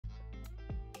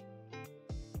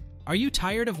Are you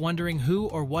tired of wondering who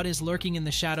or what is lurking in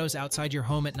the shadows outside your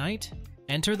home at night?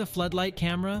 Enter the Floodlight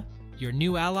Camera, your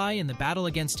new ally in the battle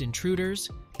against intruders,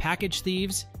 package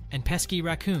thieves, and pesky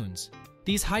raccoons.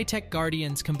 These high-tech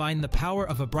guardians combine the power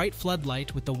of a bright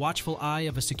floodlight with the watchful eye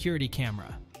of a security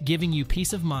camera, giving you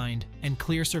peace of mind and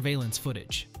clear surveillance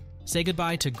footage. Say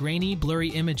goodbye to grainy, blurry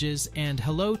images and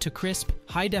hello to crisp,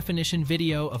 high-definition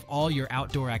video of all your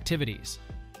outdoor activities.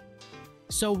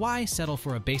 So why settle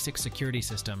for a basic security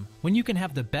system when you can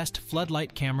have the best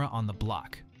floodlight camera on the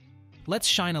block? Let's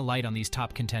shine a light on these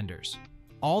top contenders.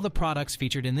 All the products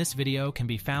featured in this video can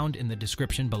be found in the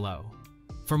description below.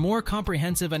 For more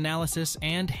comprehensive analysis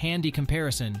and handy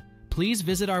comparison, please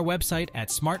visit our website at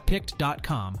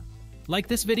smartpicked.com. Like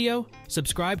this video,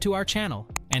 subscribe to our channel,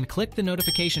 and click the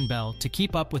notification bell to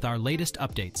keep up with our latest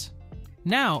updates.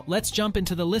 Now, let's jump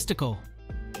into the listicle.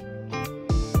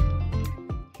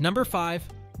 Number 5.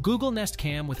 Google Nest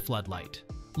Cam with Floodlight.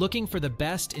 Looking for the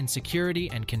best in security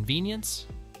and convenience?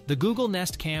 The Google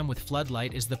Nest Cam with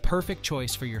Floodlight is the perfect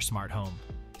choice for your smart home.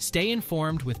 Stay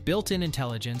informed with built-in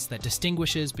intelligence that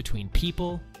distinguishes between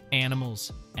people,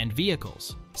 animals, and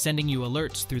vehicles, sending you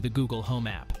alerts through the Google Home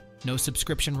app. No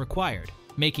subscription required,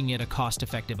 making it a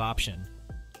cost-effective option.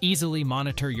 Easily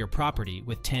monitor your property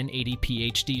with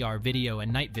 1080p HDR video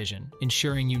and night vision,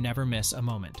 ensuring you never miss a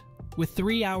moment. With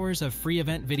 3 hours of free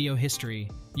event video history,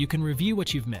 you can review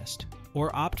what you've missed,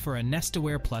 or opt for a Nest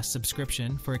Aware Plus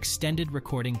subscription for extended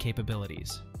recording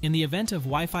capabilities. In the event of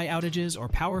Wi-Fi outages or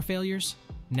power failures,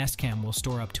 Nest Cam will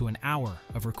store up to an hour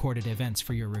of recorded events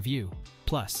for your review.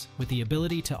 Plus, with the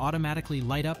ability to automatically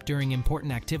light up during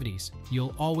important activities,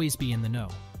 you'll always be in the know.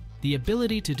 The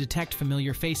ability to detect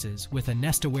familiar faces with a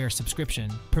Nest Aware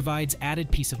subscription provides added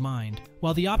peace of mind,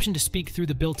 while the option to speak through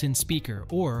the built-in speaker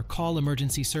or call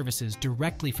emergency services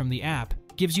directly from the app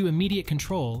gives you immediate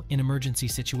control in emergency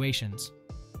situations.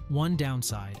 One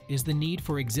downside is the need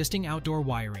for existing outdoor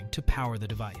wiring to power the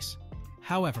device.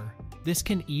 However, this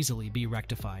can easily be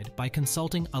rectified by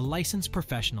consulting a licensed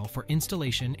professional for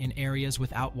installation in areas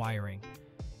without wiring.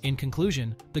 In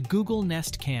conclusion, the Google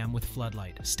Nest Cam with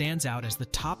Floodlight stands out as the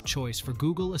top choice for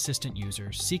Google Assistant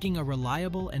users seeking a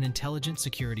reliable and intelligent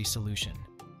security solution.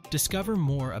 Discover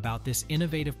more about this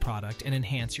innovative product and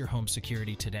enhance your home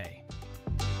security today.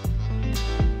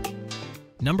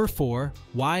 Number 4.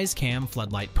 Wyze Cam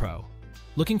Floodlight Pro.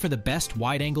 Looking for the best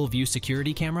wide-angle view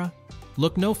security camera?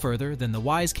 Look no further than the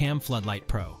Wyze Cam Floodlight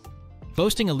Pro.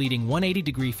 Boasting a leading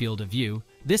 180-degree field of view,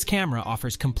 this camera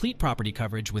offers complete property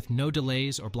coverage with no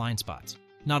delays or blind spots.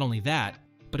 Not only that,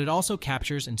 but it also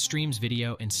captures and streams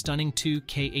video in stunning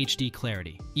 2K HD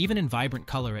clarity, even in vibrant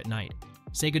color at night.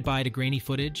 Say goodbye to grainy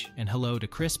footage and hello to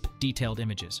crisp, detailed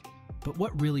images. But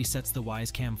what really sets the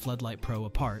Wyze Cam Floodlight Pro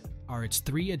apart are its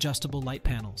 3 adjustable light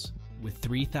panels. With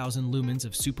 3,000 lumens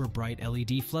of super bright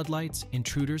LED floodlights,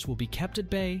 intruders will be kept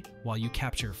at bay while you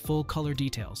capture full color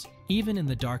details, even in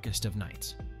the darkest of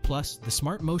nights. Plus, the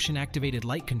Smart Motion Activated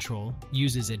Light Control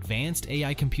uses advanced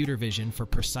AI computer vision for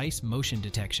precise motion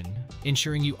detection,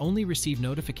 ensuring you only receive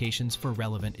notifications for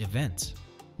relevant events.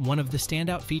 One of the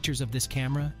standout features of this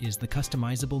camera is the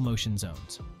customizable motion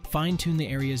zones. Fine-tune the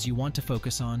areas you want to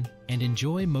focus on and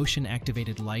enjoy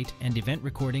motion-activated light and event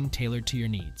recording tailored to your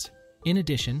needs. In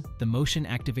addition, the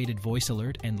motion-activated voice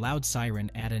alert and loud siren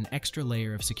add an extra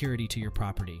layer of security to your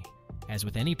property. As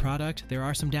with any product, there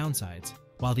are some downsides.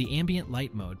 While the ambient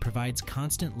light mode provides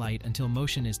constant light until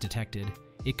motion is detected,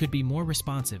 it could be more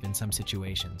responsive in some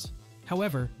situations.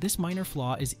 However, this minor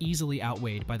flaw is easily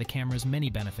outweighed by the camera's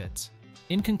many benefits.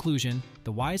 In conclusion,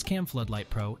 the Wyze Cam Floodlight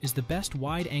Pro is the best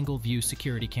wide-angle view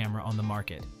security camera on the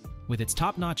market. With its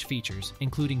top-notch features,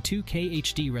 including 2K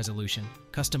HD resolution,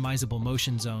 customizable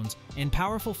motion zones, and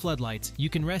powerful floodlights, you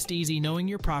can rest easy knowing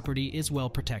your property is well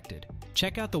protected.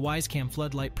 Check out the Wyze Cam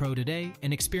Floodlight Pro today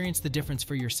and experience the difference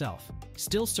for yourself.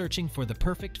 Still searching for the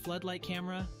perfect floodlight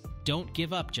camera? Don't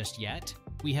give up just yet.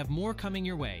 We have more coming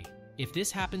your way. If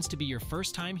this happens to be your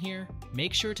first time here,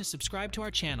 make sure to subscribe to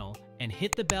our channel and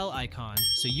hit the bell icon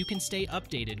so you can stay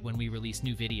updated when we release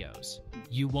new videos.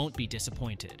 You won't be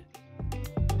disappointed.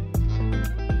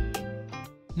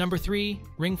 Number 3.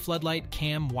 Ring Floodlight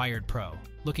Cam Wired Pro.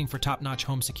 Looking for top-notch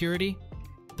home security?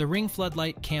 The Ring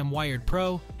Floodlight Cam Wired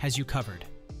Pro has you covered.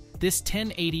 This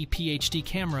 1080p HD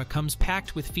camera comes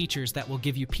packed with features that will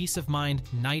give you peace of mind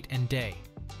night and day.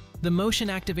 The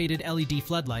motion-activated LED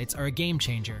floodlights are a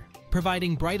game-changer,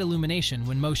 providing bright illumination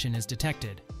when motion is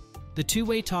detected. The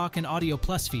two-way talk and audio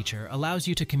plus feature allows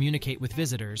you to communicate with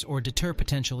visitors or deter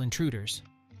potential intruders.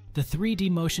 The 3D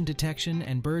motion detection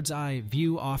and bird's eye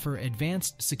view offer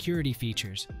advanced security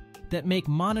features that make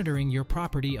monitoring your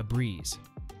property a breeze.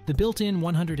 The built-in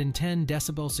 110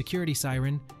 decibel security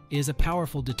siren is a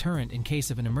powerful deterrent in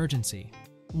case of an emergency.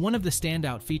 One of the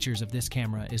standout features of this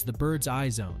camera is the bird's eye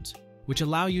zones, which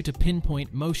allow you to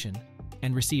pinpoint motion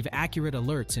and receive accurate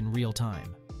alerts in real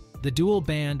time. The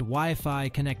dual-band Wi-Fi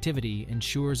connectivity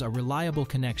ensures a reliable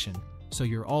connection, so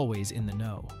you're always in the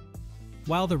know.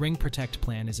 While the Ring Protect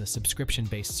plan is a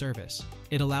subscription-based service,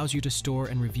 it allows you to store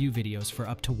and review videos for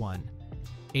up to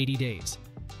 180 days.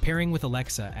 Pairing with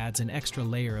Alexa adds an extra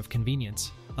layer of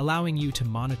convenience, allowing you to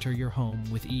monitor your home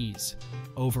with ease.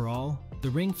 Overall,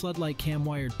 the Ring Floodlight Cam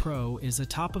Wired Pro is a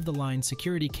top-of-the-line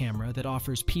security camera that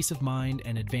offers peace of mind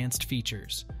and advanced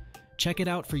features. Check it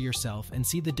out for yourself and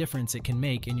see the difference it can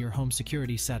make in your home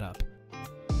security setup.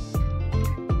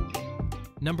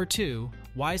 Number 2.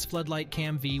 Wyze Floodlight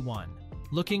Cam V1.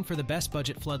 Looking for the best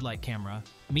budget floodlight camera?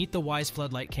 Meet the Wyze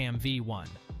Floodlight Cam V1.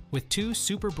 With 2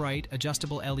 super bright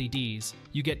adjustable LEDs,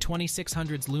 you get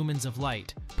 2600 lumens of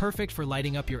light, perfect for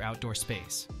lighting up your outdoor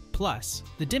space. Plus,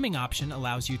 the dimming option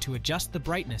allows you to adjust the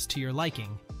brightness to your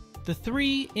liking. The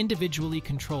 3 individually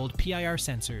controlled PIR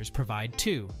sensors provide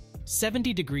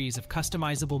 70 degrees of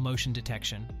customizable motion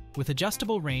detection, with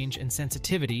adjustable range and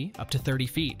sensitivity up to 30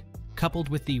 feet. Coupled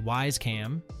with the Wyze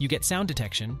Cam, you get sound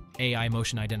detection, AI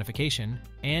motion identification,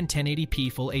 and 1080p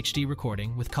Full HD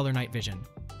recording with color night vision.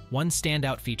 One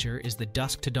standout feature is the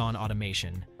dusk-to-dawn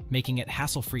automation, making it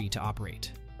hassle-free to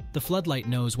operate. The floodlight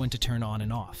knows when to turn on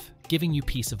and off, giving you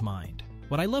peace of mind.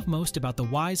 What I love most about the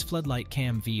Wyze Floodlight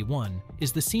Cam V1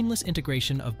 is the seamless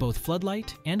integration of both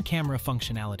floodlight and camera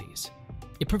functionalities.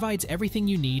 It provides everything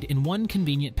you need in one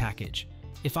convenient package.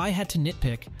 If I had to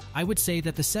nitpick, I would say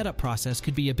that the setup process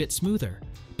could be a bit smoother,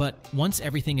 but once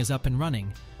everything is up and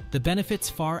running, the benefits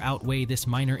far outweigh this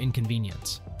minor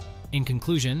inconvenience. In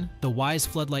conclusion, the Wyze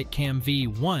Floodlight Cam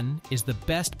V1 is the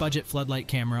best budget floodlight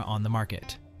camera on the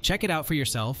market. Check it out for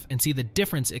yourself and see the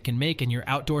difference it can make in your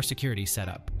outdoor security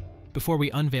setup. Before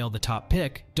we unveil the top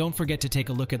pick, don't forget to take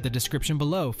a look at the description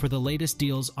below for the latest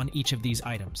deals on each of these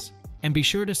items. And be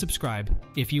sure to subscribe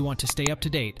if you want to stay up to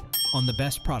date on the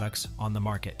best products on the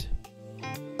market.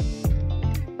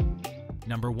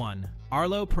 Number 1.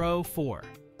 Arlo Pro 4.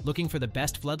 Looking for the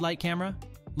best floodlight camera?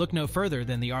 Look no further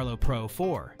than the Arlo Pro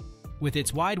 4. With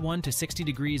its wide 1 to 60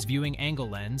 degrees viewing angle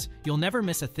lens, you'll never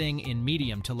miss a thing in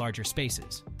medium to larger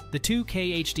spaces. The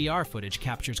 2K HDR footage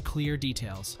captures clear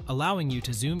details, allowing you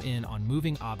to zoom in on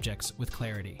moving objects with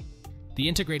clarity. The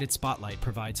integrated spotlight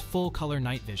provides full color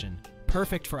night vision,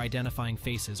 perfect for identifying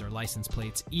faces or license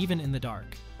plates even in the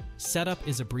dark. Setup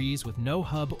is a breeze with no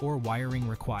hub or wiring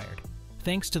required,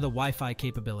 thanks to the Wi-Fi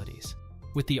capabilities.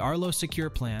 With the Arlo Secure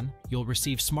plan, you'll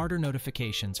receive smarter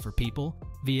notifications for people,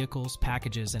 vehicles,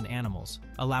 packages, and animals,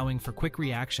 allowing for quick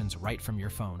reactions right from your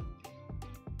phone.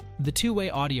 The two-way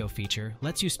audio feature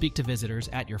lets you speak to visitors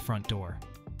at your front door.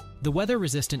 The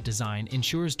weather-resistant design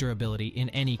ensures durability in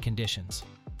any conditions.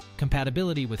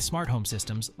 Compatibility with smart home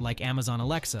systems like Amazon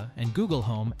Alexa and Google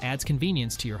Home adds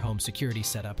convenience to your home security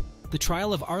setup. The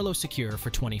trial of Arlo Secure for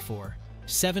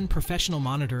 24/7 professional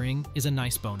monitoring is a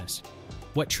nice bonus.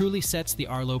 What truly sets the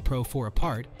Arlo Pro 4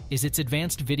 apart is its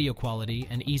advanced video quality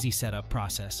and easy setup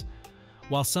process.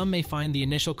 While some may find the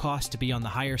initial cost to be on the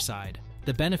higher side,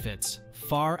 the benefits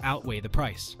far outweigh the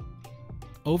price.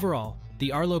 Overall,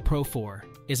 the Arlo Pro 4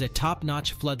 is a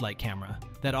top-notch floodlight camera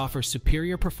that offers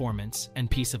superior performance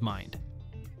and peace of mind.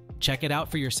 Check it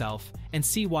out for yourself and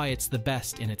see why it's the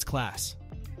best in its class.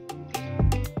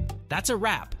 That's a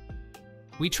wrap.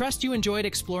 We trust you enjoyed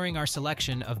exploring our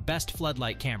selection of best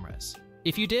floodlight cameras.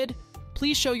 If you did,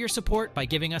 please show your support by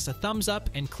giving us a thumbs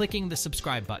up and clicking the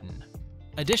subscribe button.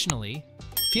 Additionally,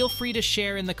 feel free to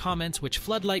share in the comments which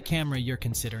floodlight camera you're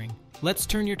considering. Let's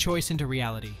turn your choice into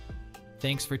reality.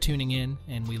 Thanks for tuning in,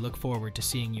 and we look forward to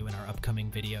seeing you in our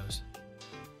upcoming videos.